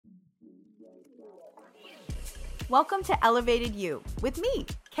Welcome to Elevated You with me,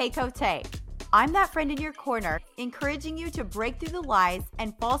 Keiko Tay. I'm that friend in your corner, encouraging you to break through the lies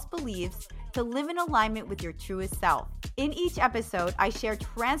and false beliefs to live in alignment with your truest self. In each episode, I share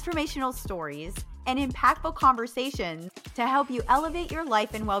transformational stories and impactful conversations to help you elevate your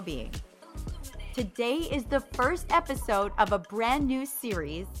life and well-being. Today is the first episode of a brand new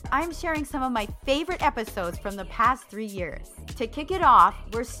series. I'm sharing some of my favorite episodes from the past 3 years. To kick it off,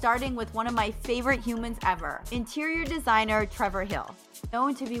 we're starting with one of my favorite humans ever, interior designer Trever Hill,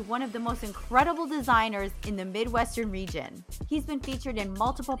 known to be one of the most incredible designers in the Midwestern region. He's been featured in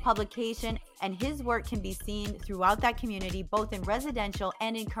multiple publications, and his work can be seen throughout that community, both in residential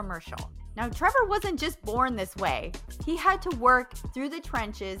and in commercial. Now, Trever wasn't just born this way. He had to work through the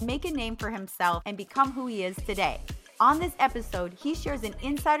trenches, make a name for himself, and become who he is today. On this episode, he shares an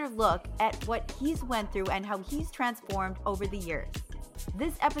insider look at what he's went through and how he's transformed over the years.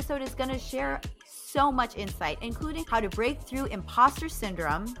 This episode is going to share so much insight, including how to break through imposter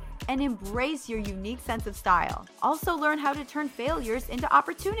syndrome and embrace your unique sense of style. Also learn how to turn failures into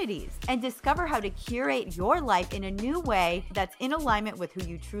opportunities and discover how to curate your life in a new way that's in alignment with who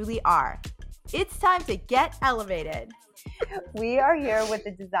you truly are. It's time to get elevated. We are here with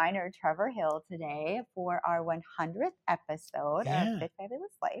the designer Trever Hill today for our 100th episode of Fit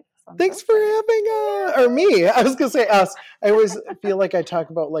Fabulous Life. So Thanks for having or me. I was gonna say us. I always feel like I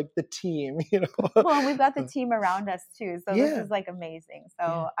talk about like the team, you know. Well, we've got the team around us too, so this is like amazing.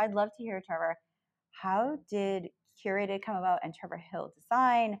 So I'd love to hear, Trever, how did Curate come about and Trever Hill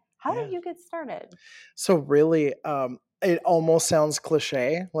Design? How did you get started? So really, it almost sounds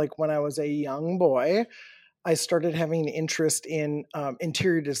cliche. Like when I was a young boy, I started having an interest in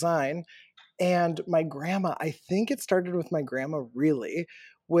interior design. And my grandma, I think it started with my grandma really,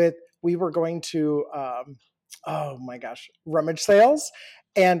 we were going to, rummage sales.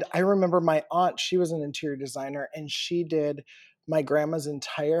 And I remember my aunt, she was an interior designer and she did my grandma's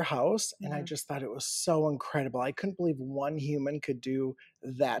entire house. And I just thought it was so incredible. I couldn't believe one human could do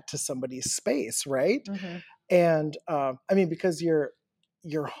that to somebody's space, right? And because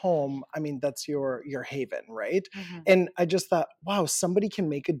your home, that's your haven, right? And I just thought, wow, somebody can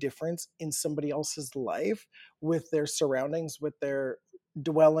make a difference in somebody else's life with their surroundings, with their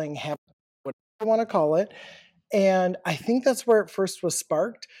dwelling, whatever you want to call it. And I think that's where it first was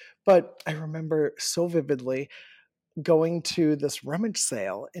sparked. But I remember so vividly going to this rummage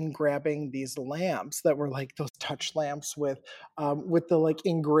sale and grabbing these lamps that were like those touch lamps with the like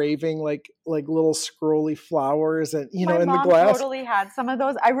engraving like little scrolly flowers and in the glass. My mom totally had some of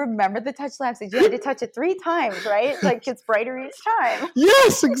those. I remember the touch lamps. You had to touch it 3 times, right? Like it's brighter each time.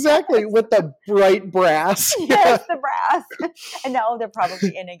 Yes, exactly. With the bright brass. Yes, the brass. And now they're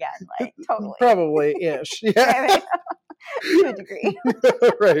probably in again, like totally. Probably ish. Yeah. To a degree.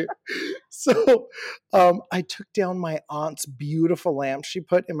 Right. So I took down my aunt's beautiful lamp she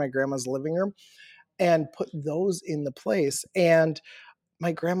put in my grandma's living room and put those in the place. And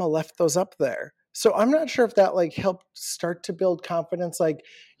my grandma left those up there. So I'm not sure if that like helped start to build confidence, like,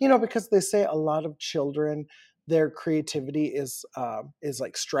 because they say a lot of children, their creativity is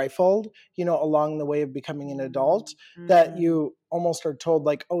like stifled, along the way of becoming an adult, that you almost are told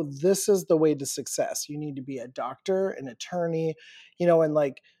like, oh, this is the way to success. You need to be a doctor, an attorney, and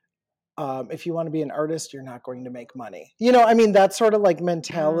like, if you want to be an artist, you're not going to make money. That sort of like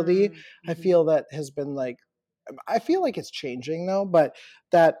mentality, I feel that has been like, I feel like it's changing though, but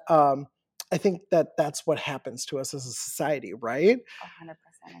that, I think that that's what happens to us as a society, right? 100%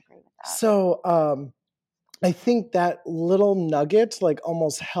 agree with that. So, I think that little nugget like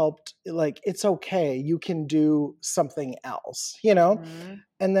almost helped, like, it's okay. You can do something else,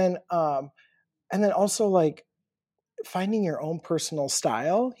 and then also like finding your own personal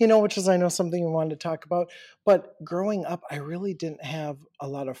style, which is, I know something we wanted to talk about, but growing up, I really didn't have a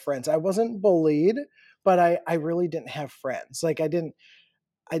lot of friends. I wasn't bullied, but I really didn't have friends. Like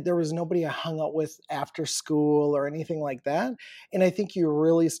there was nobody I hung out with after school or anything like that. And I think you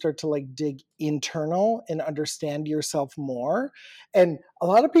really start to like dig internal and understand yourself more. And a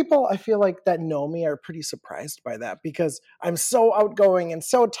lot of people I feel like that know me are pretty surprised by that because I'm so outgoing and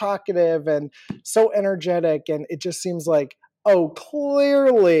so talkative and so energetic. And it just seems like, oh,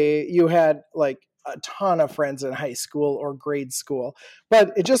 clearly you had like a ton of friends in high school or grade school,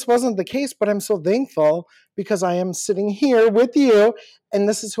 but it just wasn't the case. But I'm so thankful because I am sitting here with you and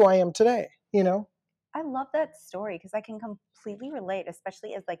this is who I am today, I love that story because I can completely relate,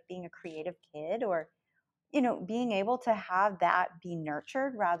 especially as like being a creative kid or, being able to have that be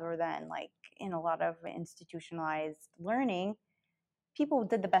nurtured rather than like in a lot of institutionalized learning. People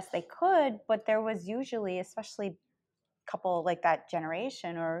did the best they could, but there was usually, especially couple like that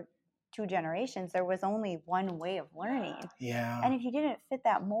generation or 2 generations, there was only one way of learning. Yeah. And if you didn't fit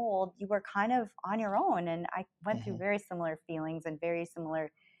that mold, you were kind of on your own. And I went through Mm-hmm. very similar feelings and very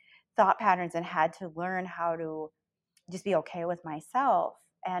similar thought patterns and had to learn how to just be okay with myself.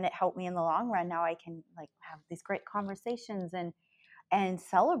 And it helped me in the long run. Now I can like have these great conversations and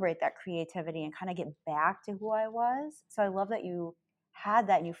celebrate that creativity and kind of get back to who I was. So I love that you had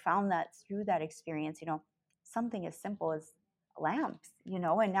that and you found that through that experience, you know, something as simple as lamps, you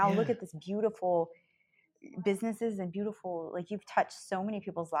know, and now look Yeah. at this beautiful businesses and beautiful, like you've touched so many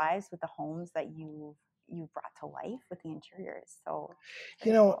people's lives with the homes that you brought to life with the interiors. So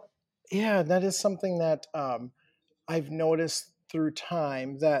You very know, cool. yeah, that is something that I've noticed through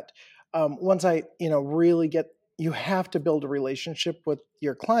time that once I, really you have to build a relationship with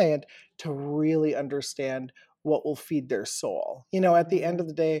your client to really understand what will feed their soul. At the end Mm-hmm. of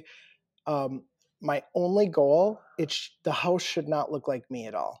the day, um, my only goal, the house should not look like me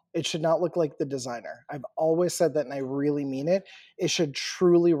at all. It should not look like the designer. I've always said that and I really mean it. It should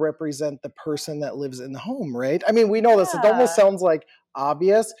truly represent the person that lives in the home, right? I mean, we know this. It almost Yeah. sounds like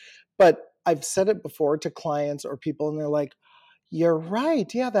obvious, but I've said it before to clients or people and they're like, you're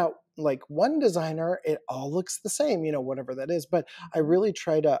right. Yeah, that like one designer, it all looks the same, whatever that is. But I Mm-hmm. really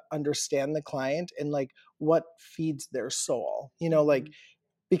try to understand the client and like what feeds their soul, like Mm-hmm.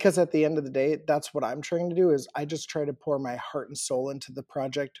 because at the end of the day, that's what I'm trying to do is I just try to pour my heart and soul into the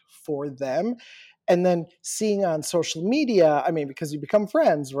project for them. And then seeing on social media, I mean, because you become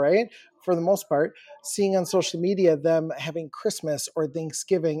friends, right? For the most part, seeing on social media them having Christmas or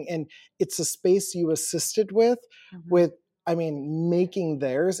Thanksgiving, and it's a space you assisted Mm-hmm. I mean, making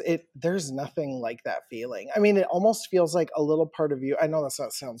theirs, there's nothing like that feeling. I mean, it almost feels like a little part of you. I know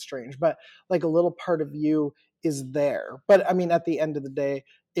that sounds strange, but like a little part of you is there. But I mean, Mm-hmm. at the end of the day,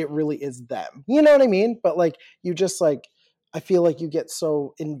 it really is them. You know what I mean? But like you just like I feel like you get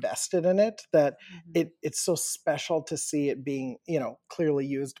so invested in it that Mm-hmm. it's so special to see it being, clearly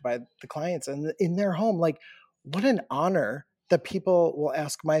used by the clients and in their home. Like what an honor that people will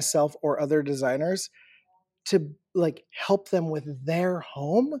ask myself or other designers to like help them with their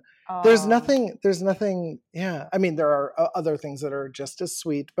home. Oh, There's nothing, yeah. I mean, there are other things that are just as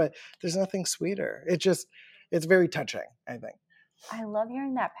sweet, but there's nothing sweeter. It's very touching, I think. I love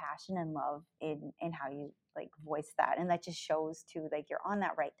hearing that passion and love in how you like voice that. And that just shows too, like you're on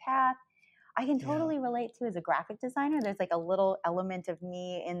that right path. I can Yeah. totally relate to as a graphic designer. There's like a little element of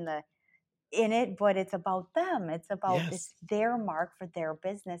me in it, but it's about them. It's Yes. their mark for their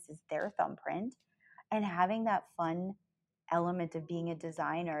business, is their thumbprint. And having that fun element of being a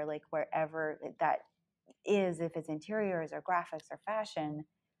designer, like wherever that is, if it's interiors or graphics or fashion,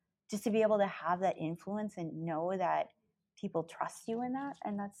 just to be able to have that influence and know that people trust you in that,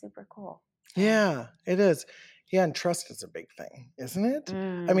 and that's super cool. So Yeah, it is. Yeah, and trust is a big thing, isn't it?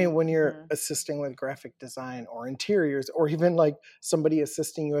 I mean, when you're mm-hmm. assisting with graphic design or interiors, or even like somebody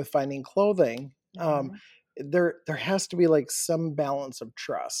assisting you with finding clothing, Mm-hmm. there has to be like some balance of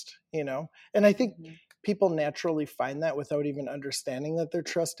trust. And I think Mm-hmm. people naturally find that without even understanding that they're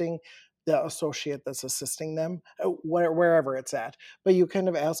trusting the associate that's assisting them, wherever it's at. But you kind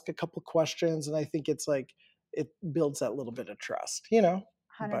of ask a couple questions, and I think it's like it builds that little bit of trust. But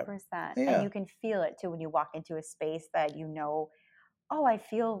 100%. And yeah. you can feel it too when you walk into a space that you know, oh, I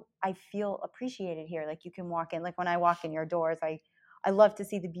feel appreciated here. Like you can walk in, like when I walk in your doors, I love to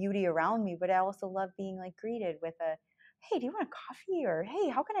see the beauty around me, but I also love being like greeted with a, hey, do you want a coffee? Or hey,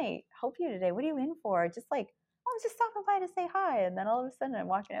 how can I help you today? What are you in for? Just like, oh, I was just stopping by to say hi. And then all of a sudden I'm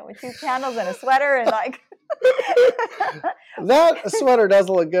walking out with 2 candles and a sweater and like That sweater does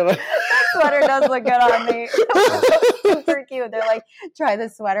look good. that sweater does look good on me. Super cute. They're like, try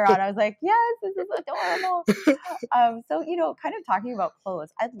this sweater on. I was like, yes, this is adorable. So, kind of talking about clothes,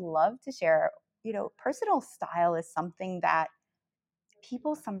 I'd love to share, personal style is something that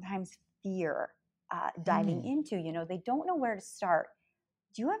people sometimes fear diving Hmm. into. They don't know where to start.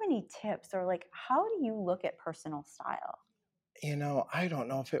 Do you have any tips or like, how do you look at personal style? I don't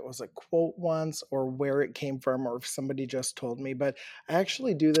know if it was a quote once or where it came from or if somebody just told me, but I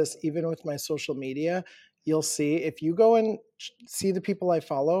actually do this even with my social media. You'll see if you go and see the people I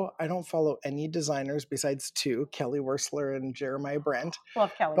follow, I don't follow any designers besides two, Kelly Wersler and Jeremiah Brent.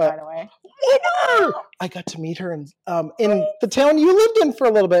 Love Kelly, by But the way. I got to meet her in the town you lived in for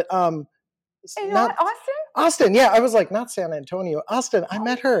a little bit. You know Not what, Austin? Austin. Yeah, I was like, not San Antonio. Austin. I Oh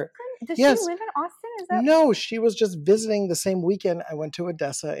met my her. goodness. Does she Yes. live in Austin? Is that? No, she was just visiting the same weekend I went to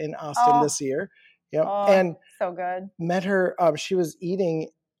Odessa in Austin Oh, this year. Yep. oh, And so good. met her. She was eating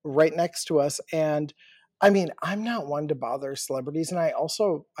right next to us. And I mean, I'm not one to bother celebrities. And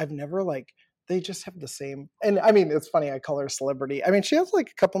I've never like, they just have the same. And I mean, it's funny. I call her a celebrity. I mean, she has like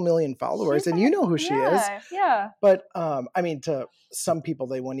a couple million followers, and you know who she is. Yeah. But I mean, to some people,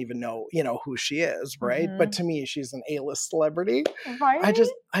 they wouldn't even know, who she is, right? But to me, she's an A-list celebrity. Right.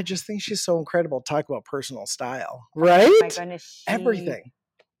 I just think she's so incredible. Talk about personal style, right? Oh my goodness, everything.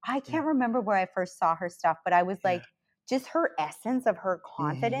 I can't remember where I first saw her stuff, but I was like, just her essence of her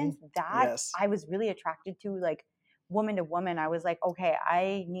confidence. That I was really attracted to, like woman to woman. I was like, okay,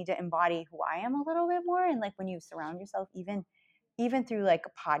 I need to embody who I am a little bit more. And like when you surround yourself, even through like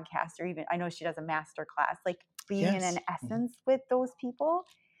a podcast, or even I know she does a master class, like being in an essence with those people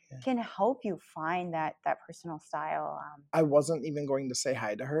can help you find that personal style. I wasn't even going to say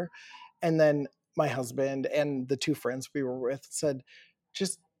hi to her, and then my husband and the two friends we were with said,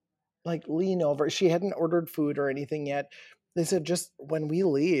 just like lean over. She hadn't ordered food or anything yet. They said, just when we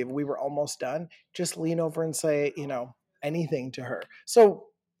leave, we were almost done, just lean over and say, anything to her. So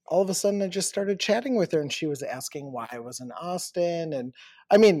all of a sudden I just started chatting with her, and she was asking why I was in Austin. And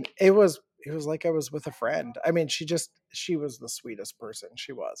I mean, it was like I was with a friend. I mean, she was the sweetest person.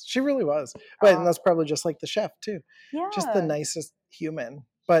 She really was. But and that's probably just like the chef too. Just the nicest human.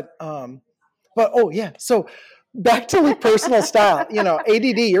 But oh yeah. So back to like personal style,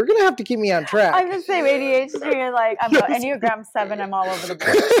 ADD, you're going to have to keep me on track. I'm the same ADHD. You're like, I'm Enneagram 7. I'm all over the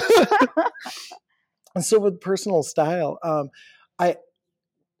board. And so with personal style,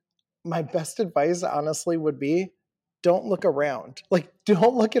 my best advice honestly would be, don't look around. Like,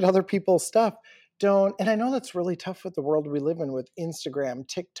 don't look at other people's stuff. And I know that's really tough with the world we live in with Instagram,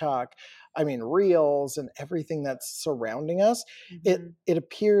 TikTok, I mean, Reels and everything that's surrounding us. It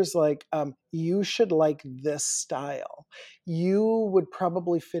appears like you should like this style. You would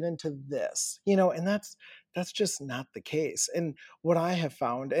probably fit into this, and that's just not the case. And what I have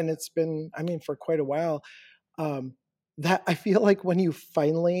found, and it's been, I mean, for quite a while, that I feel like when you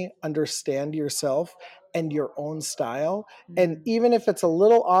finally understand yourself and your own style, and even if it's a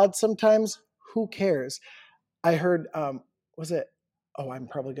little odd sometimes, who cares? I heard, was it, I'm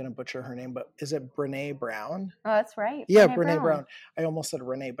probably going to butcher her name, but is it Brene Brown? Oh, that's right. Yeah, Brene Brown. I almost said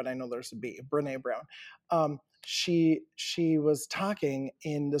Renee, but I know there's a B. Brene Brown. She was talking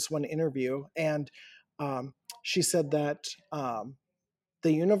in this one interview, and she said that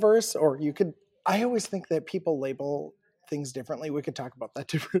the universe, or I always think that people label things differently. We could talk about that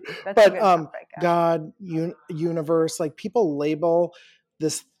too. But God, universe, like people label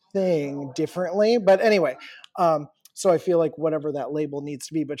this thing differently. But anyway, so I feel like whatever that label needs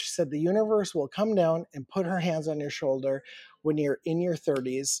to be. But she said the universe will come down and put her hands on your shoulder when you're in your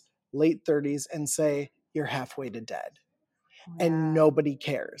 30s, late 30s, and say you're halfway to dead. And nobody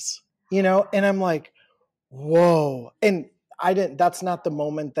cares, and I'm like, whoa. And that's not the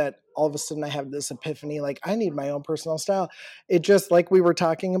moment that all of a sudden I have this epiphany, like I need my own personal style. It just, like we were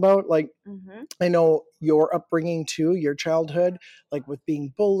talking about, like, I know your upbringing too, your childhood, like with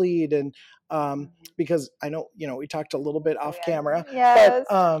being bullied, and because I know, we talked a little bit off camera,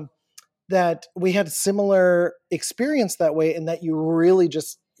 but that we had a similar experience that way, and that you really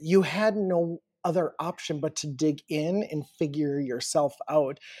you had no other option but to dig in and figure yourself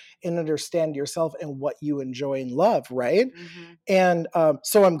out and understand yourself and what you enjoy and love, right? And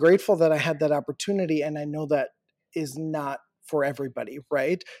so I'm grateful that I had that opportunity, and I know that is not for everybody,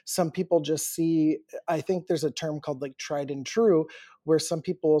 right? Some people just see, I think there's a term called like tried and true, where some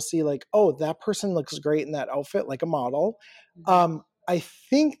people will see like, oh, that person looks great in that outfit, like a model. I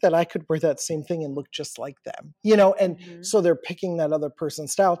think that I could wear that same thing and look just like them, and so they're picking that other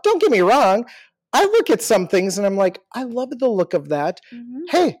person's style. Don't get me wrong. I look at some things and I'm like, I love the look of that.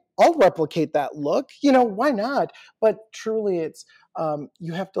 Hey, I'll replicate that look, why not? But truly it's,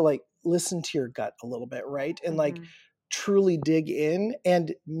 you have to like listen to your gut a little bit, right? And like truly dig in,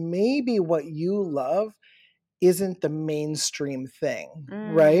 and maybe what you love isn't the mainstream thing,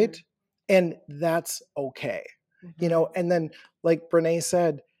 right? And that's okay. And then like Brene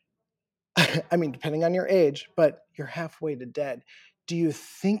said, I mean, depending on your age, but you're halfway to dead. Do you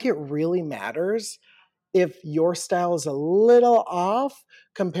think it really matters if your style is a little off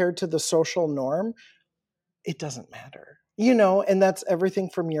compared to the social norm? It doesn't matter, and that's everything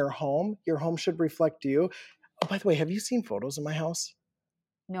from your home. Your home should reflect you. Oh, by the way, have you seen photos of my house?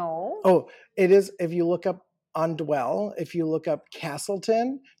 No. Oh, it is. If you look up on Dwell, if you look up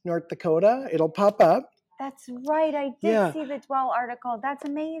Castleton, North Dakota, it'll pop up. That's right. I did see the Dwell article. That's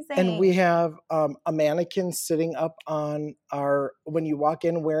amazing. And we have a mannequin sitting up on when you walk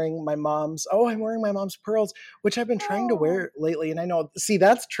in wearing I'm wearing my mom's pearls, which I've been trying to wear lately. And I know, see,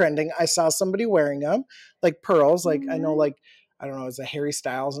 that's trending. I saw somebody wearing them, like pearls. Like I know, like, I don't know, it's a Harry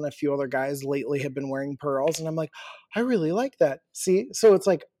Styles and a few other guys lately have been wearing pearls. And I'm like, I really like that. See, so it's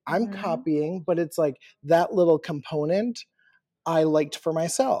like I'm copying, but it's like that little component I liked for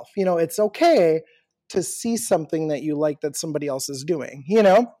myself. It's okay to see something that you like that somebody else is doing,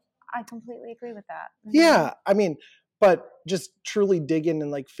 I completely agree with that. Yeah. I mean, but just truly dig in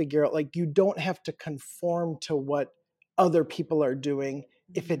and like figure out, like, you don't have to conform to what other people are doing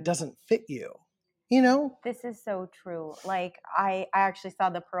if it doesn't fit you, This is so true. Like I actually saw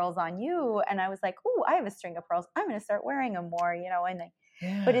the pearls on you and I was like, oh, I have a string of pearls. I'm going to start wearing them more,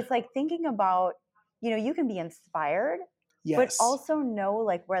 but it's like thinking about, you can be inspired, but also know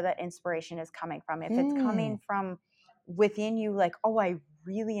like where that inspiration is coming from. If it's coming from within you, like, oh, I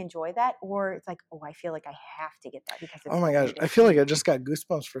really enjoy that, or it's like, oh, I feel like I have to get that because it's oh my gosh, I feel like I just got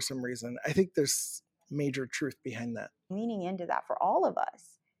goosebumps for some reason. I think there's major truth behind that. Leaning into that for all of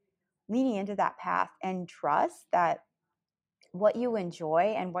us, leaning into that path and trust that what you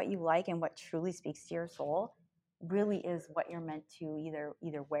enjoy and what you like and what truly speaks to your soul really is what you're meant to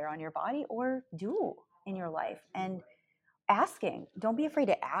either wear on your body or do in your life. And don't be afraid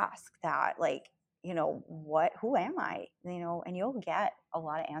to ask that, like, who am I, and you'll get a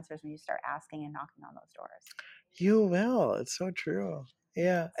lot of answers when you start asking and knocking on those doors. You will. It's so true.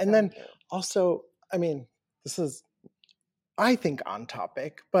 Yeah. And then also, I mean, this is, I think, on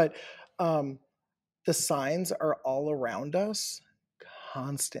topic, but the signs are all around us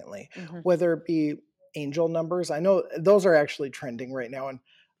constantly, whether it be angel numbers. I know those are actually trending right now. And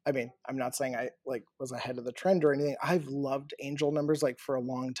I mean, I'm not saying I like was ahead of the trend or anything. I've loved angel numbers like for a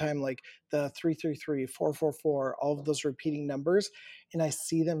long time, like the 333, 444, all of those repeating numbers. And I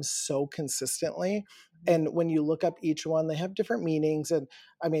see them so consistently. And when you look up each one, they have different meanings. And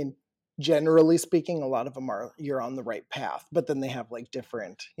I mean, generally speaking, a lot of them are you're on the right path, but then they have like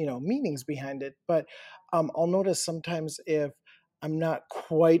different, meanings behind it. But I'll notice sometimes if I'm not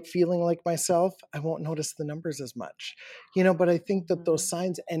quite feeling like myself, I won't notice the numbers as much, but I think that those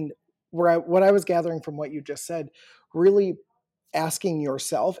signs and what I was gathering from what you just said, really asking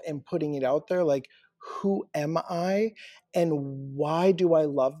yourself and putting it out there, like, who am I and why do I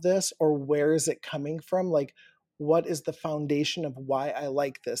love this, or where is it coming from? Like, what is the foundation of why I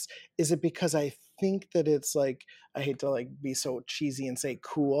like this? Is it because I think that it's like, I hate to like be so cheesy and say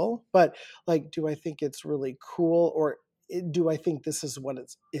cool, but like, do I think it's really cool, or do I think this is what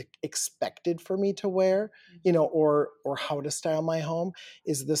it's expected for me to wear, or how to style my home?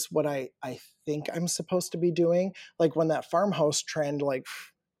 Is this what I think I'm supposed to be doing? Like when that farmhouse trend like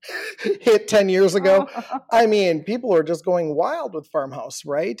hit 10 years ago, I mean, people were just going wild with farmhouse,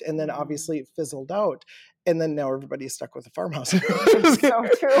 right? And then obviously it fizzled out. And then now everybody's stuck with the farmhouse. It's so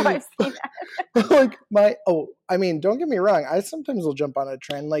true. I've seen that. Like I mean, don't get me wrong. I sometimes will jump on a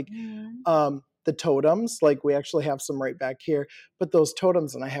trend like the totems. Like we actually have some right back here, but those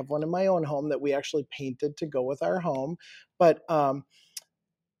totems, and I have one in my own home that we actually painted to go with our home. But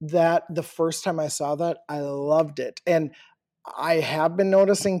that the first time I saw that, I loved it. And I have been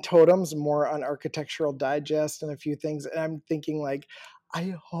noticing totems more on Architectural Digest and a few things. And I'm thinking like,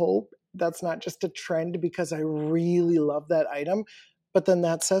 I hope that's not just a trend because I really love that item. But then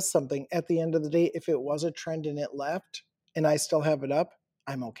that says something. At the end of the day, if it was a trend and it left and I still have it up,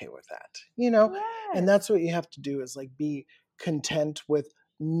 I'm okay with that, Yes. And that's what you have to do, is like be content with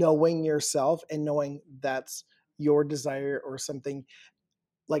knowing yourself and knowing that's your desire or something,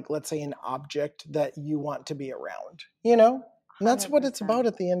 like, let's say, an object that you want to be around, And that's 100%. What it's about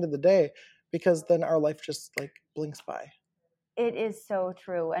at the end of the day, because then our life just like blinks by. It is so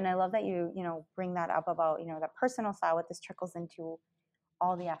true. And I love that you bring that up about, that personal style, what this trickles into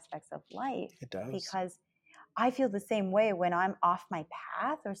all the aspects of life. It does. Because I feel the same way when I'm off my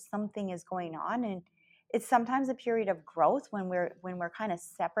path or something is going on. And it's sometimes a period of growth when we're kind of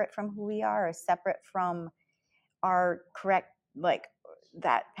separate from who we are, or separate from our correct, like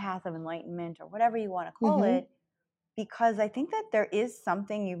that path of enlightenment or whatever you want to call it. Because I think that there is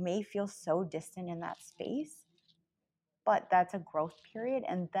something, you may feel so distant in that space, but that's a growth period.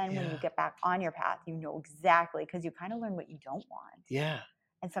 And then when you get back on your path, exactly, because you kind of learn what you don't want. Yeah.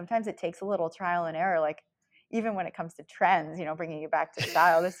 And sometimes it takes a little trial and error, like even when it comes to trends, bringing it back to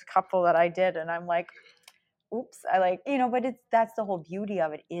style. There's a couple that I did and I'm like, oops, I like, but that's the whole beauty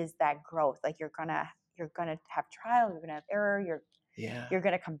of it, is that growth. Like you're gonna have trial, you're gonna have error, you're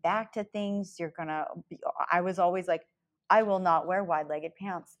gonna come back to things. I was always like, I will not wear wide-legged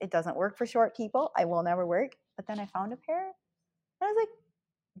pants. It doesn't work for short people. I will never work. But then I found a pair and I was like,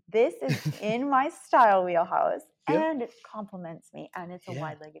 this is in my style wheelhouse and it compliments me, and it's a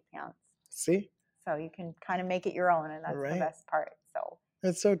wide-legged pants. See? So you can kind of make it your own, and that's the best part. So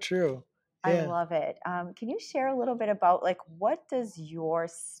that's so true. I love it. Can you share a little bit about like, what does your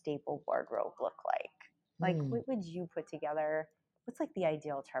staple wardrobe look like? Like what would you put together? what's like the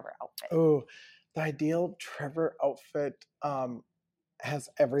ideal Trever outfit? Oh, the ideal Trever outfit has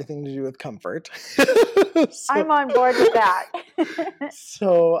everything to do with comfort. I'm on board with that.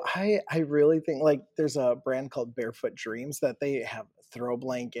 So I really think like there's a brand called Barefoot Dreams that they have throw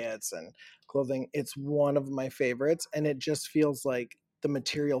blankets and clothing. It's one of my favorites, and it just feels like the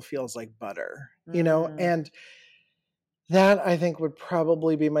material feels like butter, and that I think would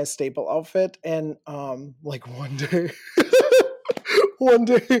probably be my staple outfit. And like one day one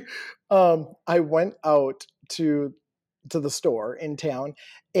day I went out to the store in town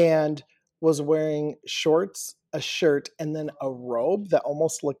and was wearing shorts, a shirt, and then a robe that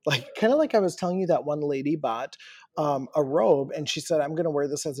almost looked like kind of like I was telling you that one lady bought a robe and she said, I'm going to wear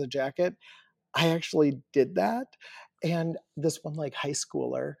this as a jacket. I actually did that. And this one like high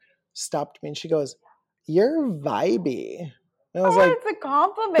schooler stopped me and she goes, "You're vibey." And I was like, it's a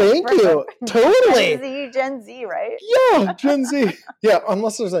compliment. Thank you. Totally. Gen Z, right? Yeah, Gen Z. Yeah,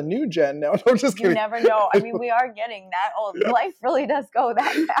 unless there's a new gen now. No, just kidding. You never know. I mean, we are getting that old. Yeah. Life really does go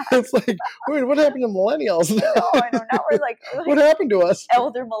that fast. It's like, wait, what happened to millennials? I know. Now we're like what happened to us?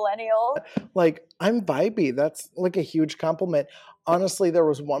 Elder millennials. Like, I'm vibey. That's like a huge compliment. Honestly, there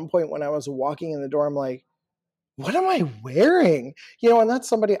was one point when I was walking in the door, I'm like, what am I wearing? And that's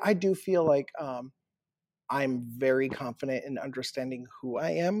somebody I do feel like I'm very confident in understanding who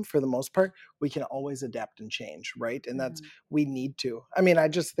I am for the most part. We can always adapt and change, right? And that's, we need to. I mean, I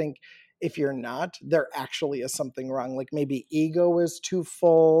just think if you're not, there actually is something wrong. Like maybe ego is too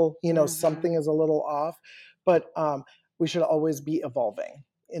full, something is a little off, but we should always be evolving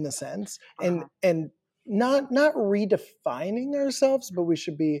in a sense and not redefining ourselves, but we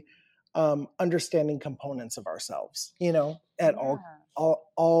should be understanding components of ourselves, at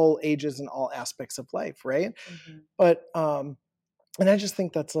all ages and all aspects of life, right? But and I just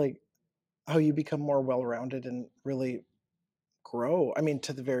think that's like how you become more well-rounded and really grow. I mean,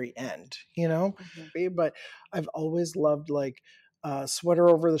 to the very end, But I've always loved like sweater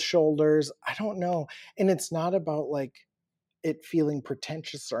over the shoulders. I don't know, and it's not about like it feeling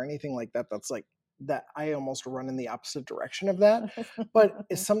pretentious or anything like that. That's like that I almost run in the opposite direction of that. But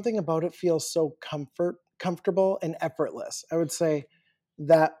it's something about it feels so comfortable and effortless. I would say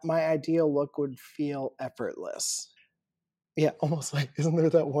that my ideal look would feel effortless. Yeah, almost like, isn't there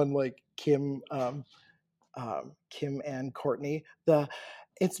that one like Kim and Courtney?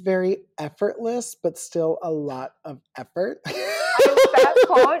 It's very effortless, but still a lot of effort. That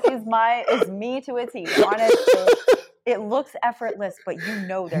quote is me to a T, honestly. It looks effortless, but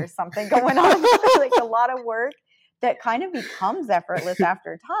there's something going on. Like a lot of work that kind of becomes effortless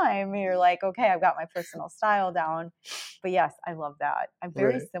after time. You're like, okay, I've got my personal style down. But yes, I love that. I'm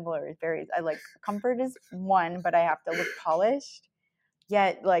very similar. I like comfort is one, but I have to look polished,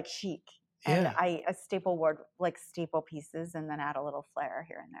 yet like chic. And a staple ward, like staple pieces, and then add a little flair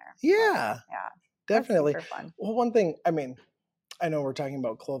here and there. Yeah. So, yeah. Definitely. That's super fun. Well, one thing, I mean, I know we're talking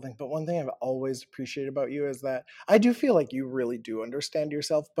about clothing, but one thing I've always appreciated about you is that I do feel like you really do understand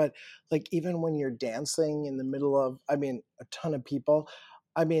yourself. But like even when you're dancing in the middle of, a ton of people,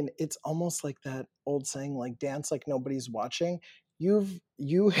 it's almost like that old saying, like dance like nobody's watching.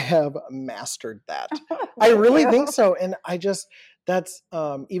 You have mastered that. I really think so. And that's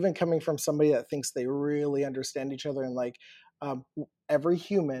even coming from somebody that thinks they really understand each other and like every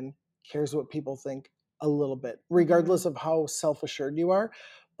human cares what people think a little bit, regardless of how self-assured you are.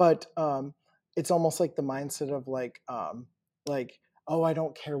 But it's almost like the mindset of like, oh, I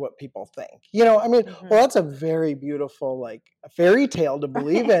don't care what people think. Well, that's a very beautiful, like a fairy tale to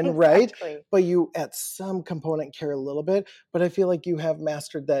believe in, Exactly. Right? But you at some component care a little bit. But I feel like you have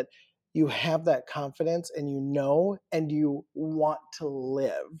mastered that. You have that confidence and and you want to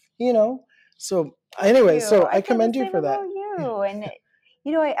live, So anyway, so I commend you for that. You. And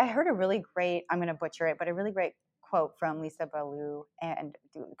I heard a really great, I'm going to butcher it, but a really great quote from Lisa Ballou, and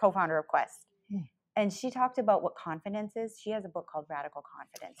co-founder of Quest. And she talked about what confidence is. She has a book called Radical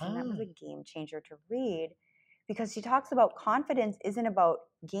Confidence, and that was a game changer to read because she talks about confidence isn't about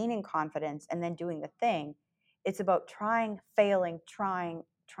gaining confidence and then doing the thing. It's about trying, failing, trying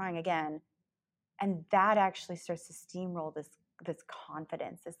again. And that actually starts to steamroll this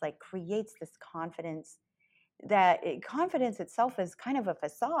confidence. This like creates this confidence confidence itself is kind of a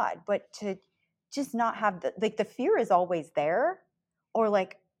facade, but to just not have the fear is always there, or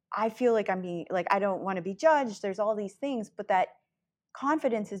like I feel like I'm being like I don't want to be judged. There's all these things, but that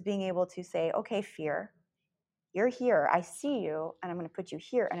confidence is being able to say, okay, fear, you're here. I see you, and I'm going to put you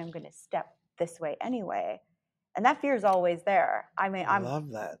here, and I'm going to step this way anyway. And that fear is always there. I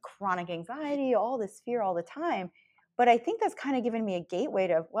love that. Chronic anxiety, all this fear all the time. But I think that's kind of given me a gateway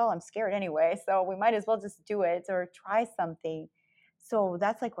to, well, I'm scared anyway, so we might as well just do it or try something. So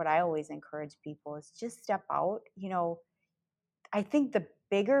that's like what I always encourage people is just step out. I think the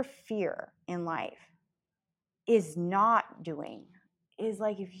bigger fear in life is not doing, is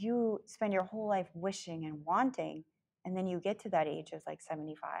like if you spend your whole life wishing and wanting, and then you get to that age of like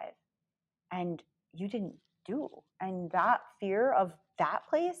 75 and you didn't do. And that fear of that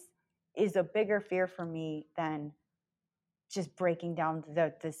place is a bigger fear for me than just breaking down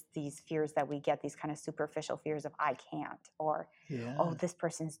these fears that we get, these kind of superficial fears of I can't, or oh, this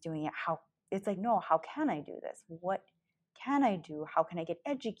person's doing it. How it's like, no, how can I do this? What can I do? How can I get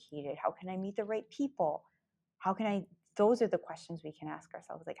educated? How can I meet the right people? How can I, those are the questions we can ask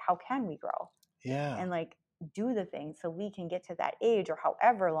ourselves. Like, how can we grow? Yeah. And like do the things so we can get to that age or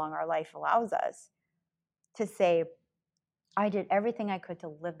however long our life allows us to say, I did everything I could to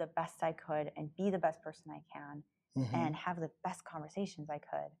live the best I could and be the best person I can and have the best conversations I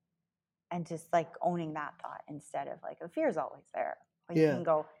could. And just like owning that thought instead of like the fear is always there. But you can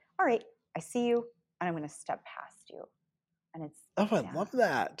go, all right, I see you and I'm going to step past you. And it's, oh, I love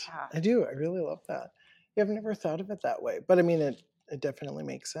that. Yeah. I do. I really love that. Yeah, I've never thought of it that way. But I mean, it definitely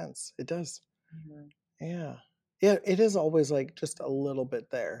makes sense. It does. Yeah. Yeah, it is always like just a little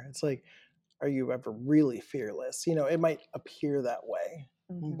bit there. It's like, are you ever really fearless? It might appear that way,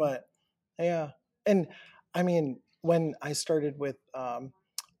 but yeah. And I mean, when I started with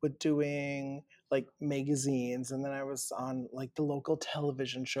doing like magazines, and then I was on like the local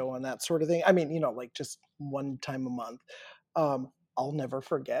television show and that sort of thing. I mean, like just one time a month. I'll never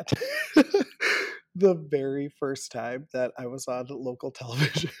forget the very first time that I was on local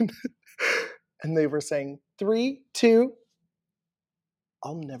television, and they were saying 3, 2.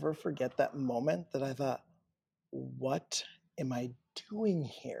 I'll never forget that moment that I thought, what am I doing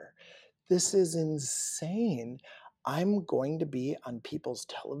here? This is insane. I'm going to be on people's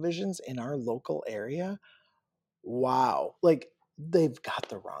televisions in our local area. Wow. Like, they've got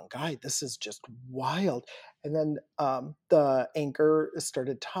the wrong guy. This is just wild. And then the anchor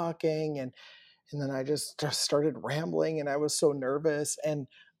started talking, and then I just started rambling, and I was so nervous. And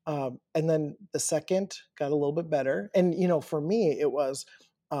then the second got a little bit better. And for me, it was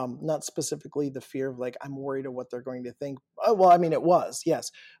not specifically the fear of like I'm worried of what they're going to think. Well, I mean, it was,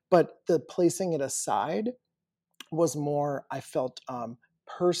 yes, but the placing it aside was more. I felt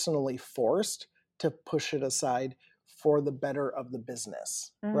personally forced to push it aside for the better of the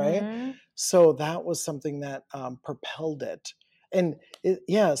business, right? So that was something that propelled it. And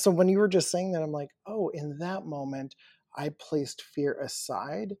so when you were just saying that, I'm like, oh, in that moment, I placed fear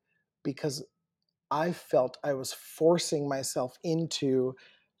aside because I felt I was forcing myself into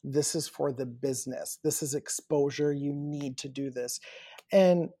this is for the business. This is exposure. You need to do this.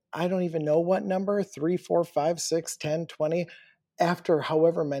 And I don't even know what number 3, 4, 5, 6, 10, 20 after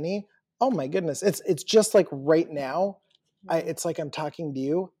however many. Oh my goodness. It's just like right now. It's like I'm talking to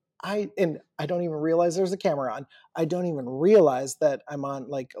you. I don't even realize there's a camera on. I don't even realize that I'm on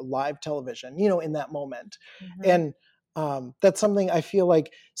like live television, in that moment. And that's something I feel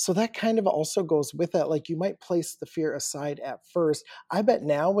like, so that kind of also goes with that. Like you might place the fear aside at first. I bet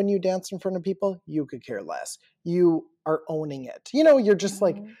now when you dance in front of people, you could care less. You are owning it. You're just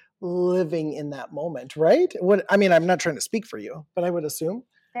like living in that moment, right? I'm not trying to speak for you, but I would assume.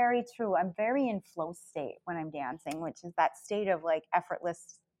 Very true. I'm very in flow state when I'm dancing, which is that state of like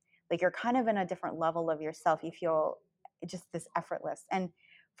effortless, like you're kind of in a different level of yourself. You feel just this effortless. And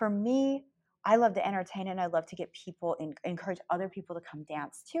for me, I love to entertain and I love to get people encourage other people to come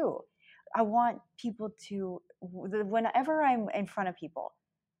dance too. I want people to, whenever I'm in front of people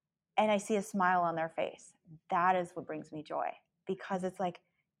and I see a smile on their face, that is what brings me joy, because it's like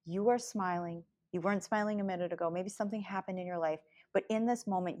you are smiling. You weren't smiling a minute ago. Maybe something happened in your life, but in this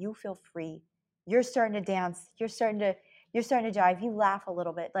moment, you feel free. You're starting to dance. You're starting to jive. You laugh a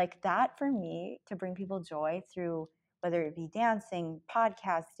little bit. Like that for me, to bring people joy through whether it be dancing,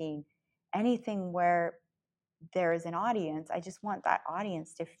 podcasting, anything where there is an audience. I just want that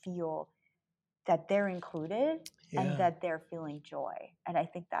audience to feel that they're included and that they're feeling joy. And I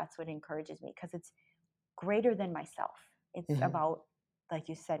think that's what encourages me, because it's greater than myself. It's about, like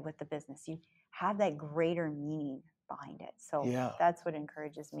you said, with the business, you have that greater meaning behind it. So that's what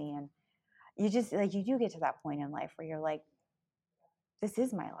encourages me. And you just like, you do get to that point in life where you're like, this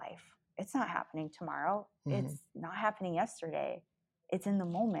is my life. It's not happening tomorrow. It's not happening yesterday. It's in the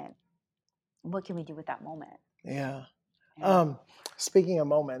moment. What can we do with that moment? Yeah. Speaking of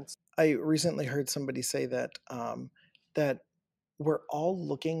moments, I recently heard somebody say that that we're all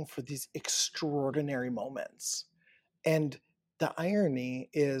looking for these extraordinary moments. And the irony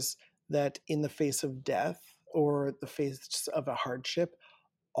is that in the face of death or the face of a hardship,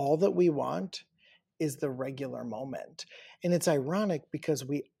 all that we want is the regular moment. And it's ironic because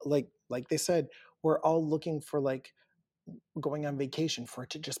we like they said, we're all looking for like going on vacation for it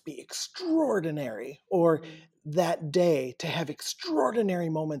to just be extraordinary, or that day to have extraordinary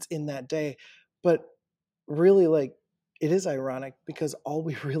moments in that day. But really, like, it is ironic because all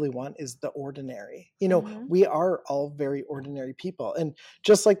we really want is the ordinary. We are all very ordinary people, and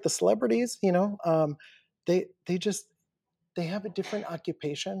just like the celebrities, they just they have a different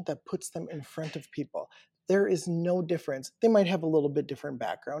occupation that puts them in front of people. There is no difference. They might have a little bit different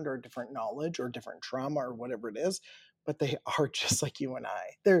background or different knowledge or different trauma or whatever it is, but they are just like you and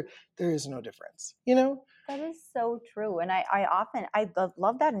I. There is no difference, That is so true. And I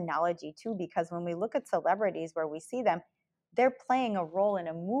love that analogy too, because when we look at celebrities where we see them, they're playing a role in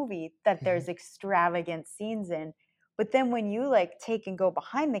a movie that there's extravagant scenes in. But then when you like take and go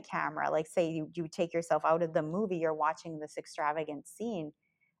behind the camera, like say you take yourself out of the movie, you're watching this extravagant scene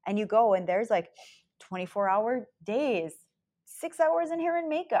and you go and there's like 24-hour days, 6 hours in hair and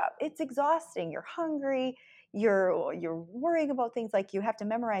makeup. It's exhausting. You're hungry. You're worrying about things like you have to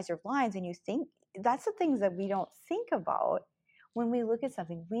memorize your lines and you think that's the things that we don't think about when we look at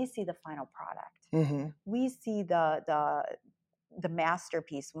something. We see the final product. We see the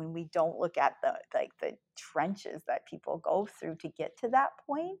masterpiece when we don't look at the trenches that people go through to get to that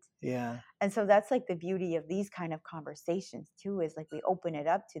point. Yeah. And so that's like the beauty of these kind of conversations too, is like we open it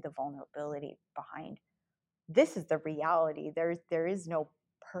up to the vulnerability behind this is the reality. There is no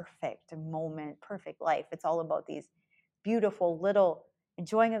perfect moment, perfect life. It's all about these beautiful little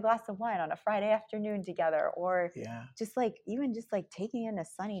enjoying a glass of wine on a Friday afternoon together, or just like even just like taking in a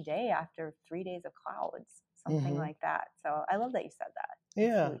sunny day after 3 days of clouds, something like that. So I love that you said that.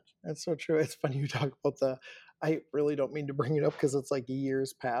 Yeah, that's so true. It's funny you talk about I really don't mean to bring it up because it's like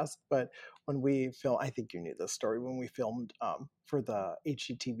years past, but when we film, I think you knew this story, when we filmed for the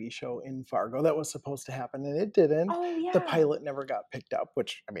HGTV show in Fargo, that was supposed to happen and it didn't. Oh yeah. The pilot never got picked up,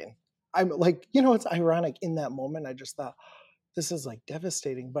 which, I mean, I'm like, it's ironic. In that moment, I just thought, this is like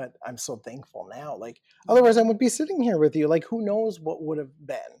devastating, but I'm so thankful now. Like, otherwise I would be sitting here with you. Like, who knows what would have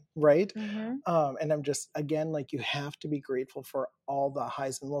been, right? And I'm just, again, like, you have to be grateful for all the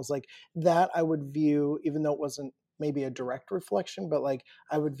highs and lows. Like, that I would view, even though it wasn't maybe a direct reflection, but like,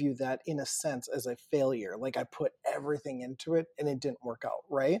 I would view that in a sense as a failure. Like, I put everything into it and it didn't work out,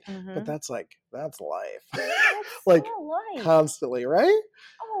 right? But that's life. That's like, so life. Constantly, right?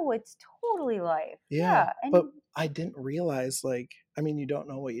 Oh, it's totally life. Yeah. But I didn't realize, like, I mean, you don't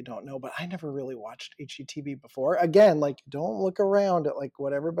know what you don't know, but I never really watched HGTV before. Again, like, don't look around at like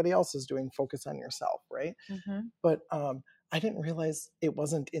what everybody else is doing. Focus on yourself, right? But I didn't realize it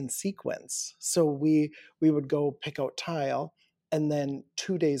wasn't in sequence. So we would go pick out tile, and then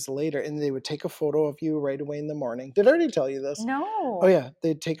 2 days later, and they would take a photo of you right away in the morning. Did I already tell you this? No. Oh yeah,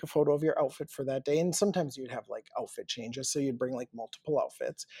 they'd take a photo of your outfit for that day, and sometimes you'd have like outfit changes, so you'd bring like multiple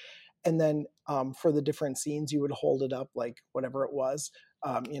outfits. And then for the different scenes, you would hold it up, like whatever it was,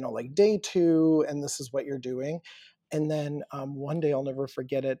 like day 2, and this is what you're doing. And then one day, I'll never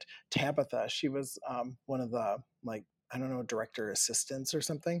forget it, Tabitha, she was one of the, like, I don't know, director assistants or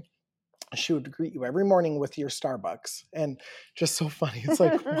something. She would greet you every morning with your Starbucks. And just so funny. It's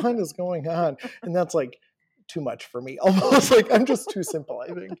like, what is going on? And that's like too much for me. Almost like I'm just too simple,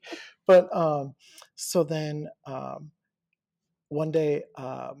 I think. But so then one day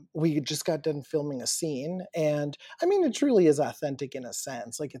we just got done filming a scene, and I mean, it truly is authentic in a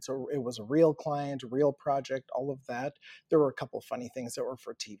sense. Like, it was a real client, a real project, all of that. There were a couple of funny things that were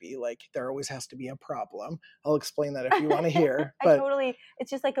for TV, like there always has to be a problem. I'll explain that if you want to hear. But It's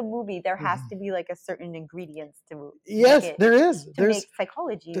just like a movie. There has to be like a certain ingredients to there is to make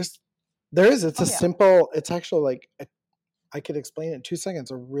psychology. There is. It's simple. It's actually like I could explain it in 2 seconds.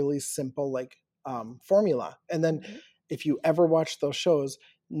 A really simple like formula, and then. If you ever watch those shows,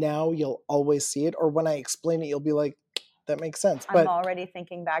 now you'll always see it. Or when I explain it, you'll be like, that makes sense. I'm already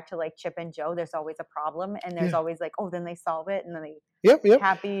thinking back to like Chip and Jo. There's always a problem, and there's always like, oh, then they solve it, and then they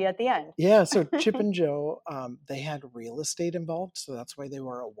happy at the end. Yeah. So Chip and Jo, they had real estate involved, so that's why they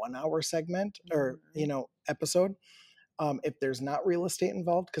were a 1-hour segment or episode. If there's not real estate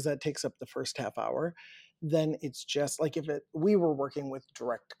involved, because that takes up the first half hour, then it's just like we were working with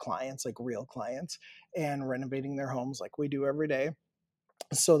direct clients, like real clients, and renovating their homes like we do every day.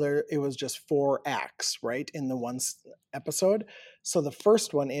 So it was just 4 acts, right, in the one episode. So the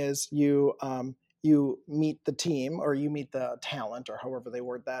first one is you meet the team, or you meet the talent, or however they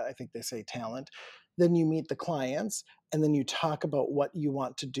word that. I think they say talent. Then you meet the clients, and then you talk about what you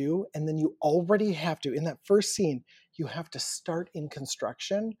want to do. And then you already have to, in that first scene, you have to start in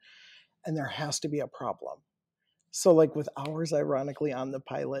construction, and there has to be a problem. So like with ours, ironically, on the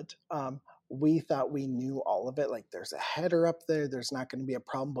pilot, we thought we knew all of it. Like, there's a header up there. There's not going to be a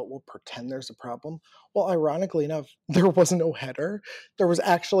problem, but we'll pretend there's a problem. Well, ironically enough, there was no header. There was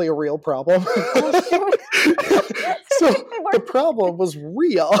actually a real problem. So the problem was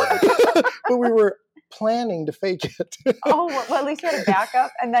real, but we were planning to fake it. Oh, well, at least you had a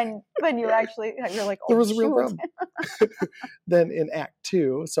backup, and then you're like, oh, there was a real shoot. problem. Then in Act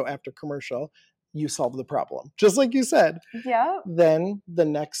 2, so after commercial, you solve the problem, just like you said. Yeah. Then the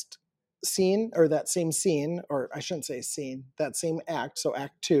next scene, or that same scene, or I shouldn't say scene, that same act, so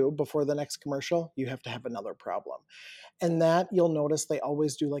Act 2, before the next commercial, you have to have another problem. And that, you'll notice they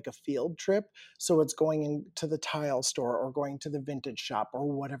always do like a field trip. So it's going into the tile store or going to the vintage shop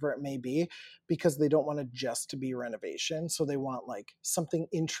or whatever it may be, because they don't want it just to be renovation. So they want like something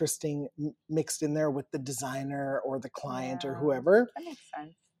interesting mixed in there with the designer or the client or whoever. That makes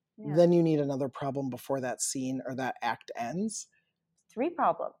sense. Yeah. Then you need another problem before that scene or that act ends. 3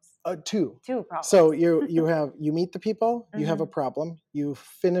 problems. 2 problems. So you meet the people, you have a problem, you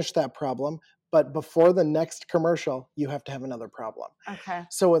finish that problem, but before the next commercial, you have to have another problem. Okay.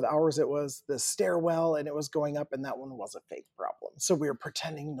 So with ours, it was the stairwell and it was going up, and that one was a fake problem. So we were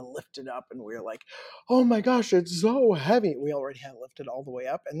pretending to lift it up, and we were like, oh my gosh, it's so heavy. We already had lifted all the way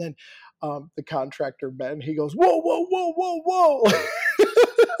up. And then the contractor, Ben, he goes, whoa, whoa, whoa, whoa, whoa.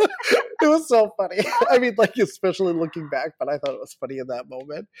 It was so funny. I mean, like, especially looking back, but I thought it was funny in that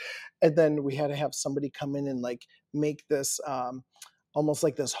moment. And then we had to have somebody come in and like make this almost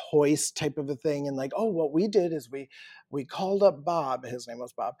like this hoist type of a thing. And like, oh, what we did is we called up Bob, his name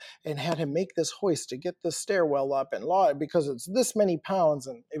was Bob, and had him make this hoist to get the stairwell up and law because it's this many pounds.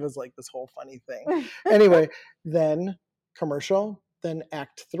 And it was like this whole funny thing. Anyway, then commercial, then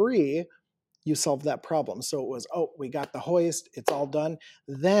Act 3, you solve that problem. So it was, oh, we got the hoist, it's all done.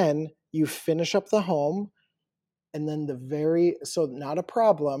 Then you finish up the home, and then so not a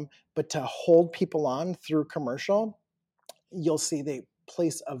problem, but to hold people on through commercial, you'll see they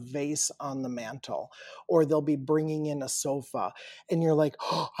place a vase on the mantle, or they'll be bringing in a sofa, and you're like,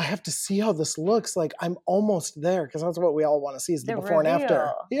 oh, I have to see how this looks. Like, I'm almost there, because that's what we all want to see, is the before reveal. and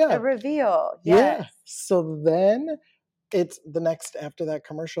after. Yeah. The reveal. Yes. Yeah. So then it's the next, after that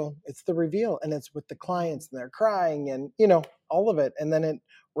commercial, it's the reveal, and it's with the clients, and they're crying, and all of it. And then it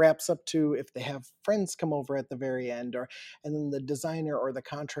wraps up to if they have friends come over at the very end, and then the designer or the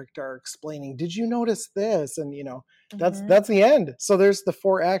contractor are explaining, did you notice this? And that's the end. So there's the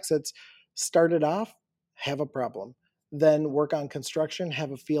 4 acts. It's started off, have a problem, then work on construction,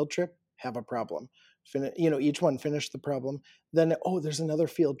 have a field trip, have a problem, each one finish the problem, then there's another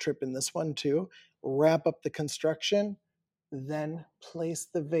field trip in this one too, wrap up the construction, then place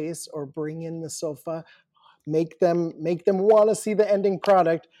the vase or bring in the sofa, make them want to see the ending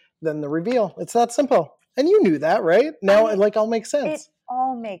product, then the reveal. It's that simple. And you knew that, right? Now it all makes sense. It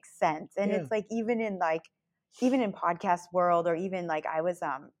all makes sense. And it's like, even in podcast world, or even like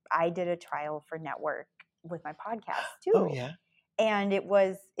I did a trial for network with my podcast too. Oh yeah. And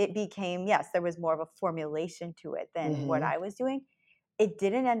it became, yes, there was more of a formulation to it than what I was doing. It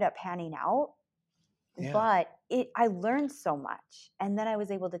didn't end up panning out. Yeah. But I learned so much. And then I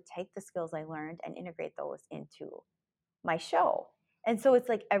was able to take the skills I learned and integrate those into my show. And so it's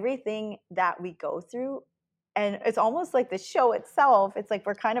like everything that we go through, and it's almost like the show itself, it's like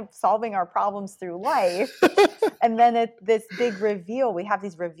we're kind of solving our problems through life. And then this big reveal, we have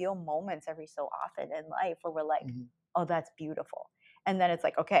these reveal moments every so often in life where we're like, oh, that's beautiful. And then it's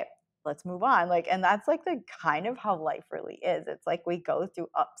like, okay, let's move on. Like, and that's like the kind of how life really is. It's like we go through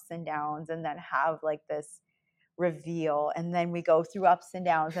ups and downs, and then have like this reveal, and then we go through ups and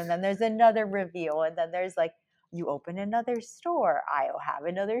downs, and then there's another reveal, and then there's like, you open another store, I'll have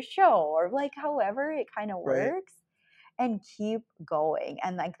another show, or like however it kind of works, and keep going.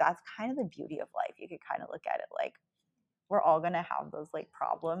 And like, that's kind of the beauty of life. You could kind of look at it like, we're all going to have those like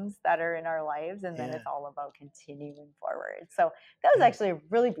problems that are in our lives, and then it's all about continuing forward. So that was actually a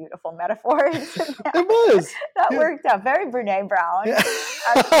really beautiful metaphor. It was. That worked out. Very Brene Brown. Yeah.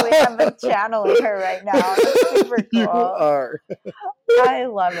 Actually, I'm channeling her right now. That's super cool. You are. I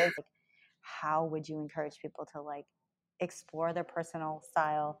love it. How would you encourage people to like explore their personal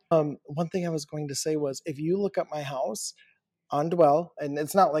style? One thing I was going to say was, if you look at my house on Dwell, and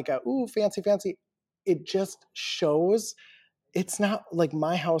it's not like fancy, it just shows it's not like,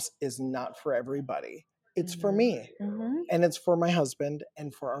 my house is not for everybody. It's for me, and it's for my husband,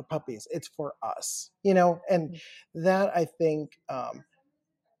 and for our puppies. It's for us, and that, I think,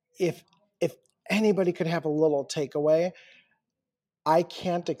 if anybody could have a little takeaway, I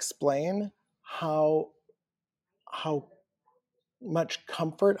can't explain how much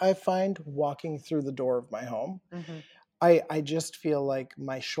comfort I find walking through the door of my home. I just feel like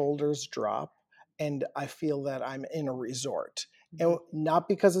my shoulders drop and I feel that I'm in a resort. And not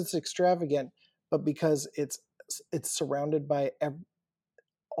because it's extravagant, but because it's surrounded by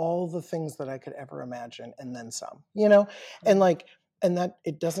all the things that I could ever imagine and then some, and like, and that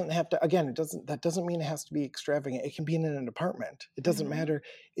it doesn't have to, again, that doesn't mean it has to be extravagant. It can be in an apartment. It doesn't matter.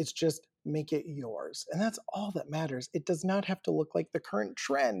 It's just make it yours. And that's all that matters. It does not have to look like the current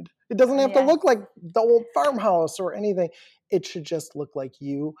trend. It doesn't have to look like the old farmhouse or anything. It should just look like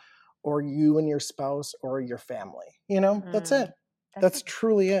you or you and your spouse or your family. That's it. That's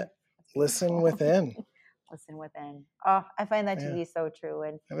truly it. Listen within. Listen within. Oh, I find that to be so true.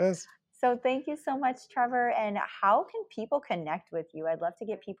 And it is. So thank you so much, Trevor. And how can people connect with you? I'd love to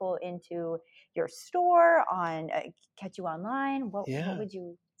get people into your store, catch you online. What would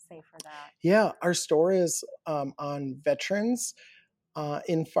you say for that? Yeah, our store is on Veterans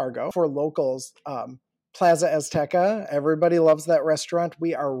in Fargo. For locals, Plaza Azteca. Everybody loves that restaurant.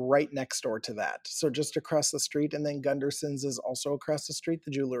 We are right next door to that. So just across the street. And then Gunderson's is also across the street,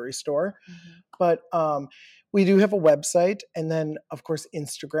 the jewelry store. But we do have a website. And then, of course,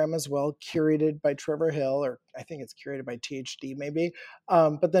 Instagram as well, curated by Trever Hill, or I think it's curated by THD maybe.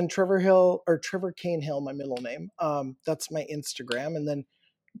 But then Trever Hill, or Trever Kane Hill, my middle name. That's my Instagram. And then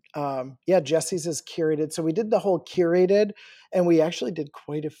Jesse's is curated. So we did the whole curated, and we actually did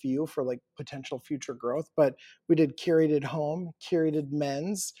quite a few for like potential future growth, but we did curated home, curated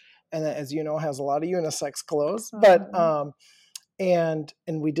men's, and that, as you know, has a lot of unisex clothes, but and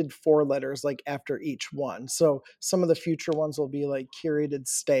we did 4 letters like after each one. So some of the future ones will be like curated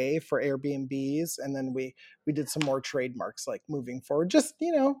stay for Airbnbs, and then we did some more trademarks like moving forward. Just,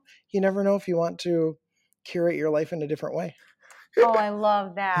 you never know if you want to curate your life in a different way. Oh, I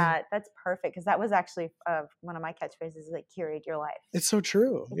love that. That's perfect, because that was actually one of my catchphrases, like curate your life. It's so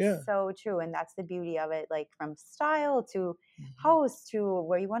true. It's so true. And that's the beauty of it, like from style to house to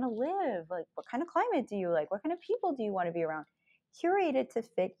where you want to live, like what kind of climate do you like? What kind of people do you want to be around? Curate it to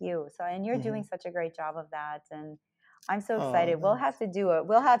fit you. So, and you're doing such a great job of that. And I'm so excited. We'll have to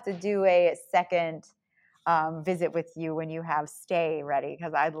do a second visit with you when you have stay ready,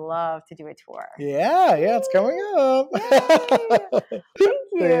 because I'd love to do a tour. Yeah, it's coming up. Thank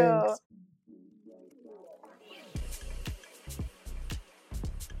you. Thanks.